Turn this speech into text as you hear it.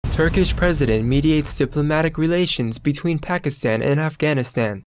Turkish president mediates diplomatic relations between Pakistan and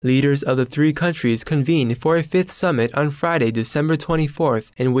Afghanistan. Leaders of the three countries convened for a fifth summit on Friday, December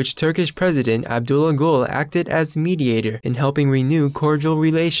 24th, in which Turkish President Abdullah Gül acted as mediator in helping renew cordial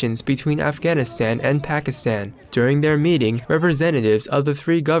relations between Afghanistan and Pakistan. During their meeting, representatives of the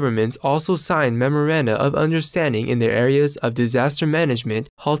three governments also signed memoranda of understanding in their areas of disaster management,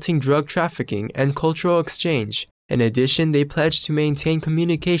 halting drug trafficking, and cultural exchange. In addition, they pledged to maintain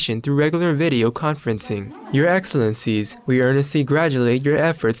communication through regular video conferencing. Your Excellencies, we earnestly congratulate your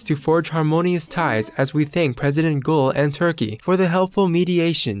efforts to forge harmonious ties as we thank President Gül and Turkey for the helpful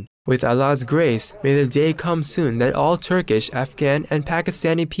mediation. With Allah's grace, may the day come soon that all Turkish, Afghan, and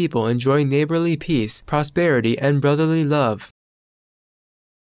Pakistani people enjoy neighborly peace, prosperity, and brotherly love.